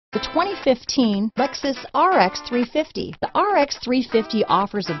The 2015 Lexus RX 350. The RX 350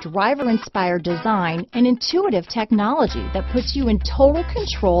 offers a driver-inspired design and intuitive technology that puts you in total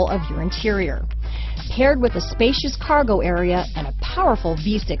control of your interior. Paired with a spacious cargo area and a powerful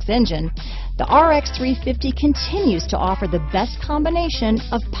V6 engine, the RX 350 continues to offer the best combination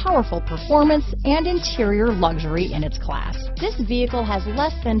of powerful performance and interior luxury in its class. This vehicle has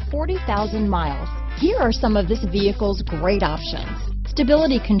less than 40,000 miles. Here are some of this vehicle's great options: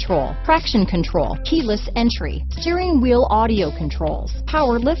 stability control, traction control, keyless entry, steering wheel audio controls,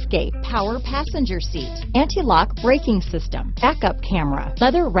 power liftgate, power passenger seat, anti-lock braking system, backup camera,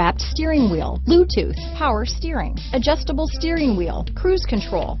 leather-wrapped steering wheel, Bluetooth, power steering, adjustable steering wheel, cruise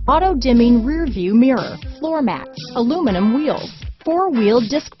control, auto-dimming rear view mirror, floor mats, aluminum wheels, four-wheel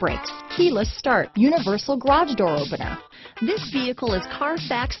disc brakes, keyless start, universal garage door opener. This vehicle is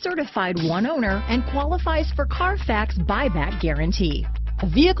Carfax certified one owner and qualifies for Carfax buyback guarantee. A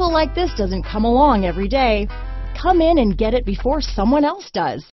vehicle like this doesn't come along every day. Come in and get it before someone else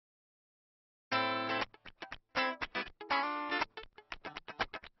does.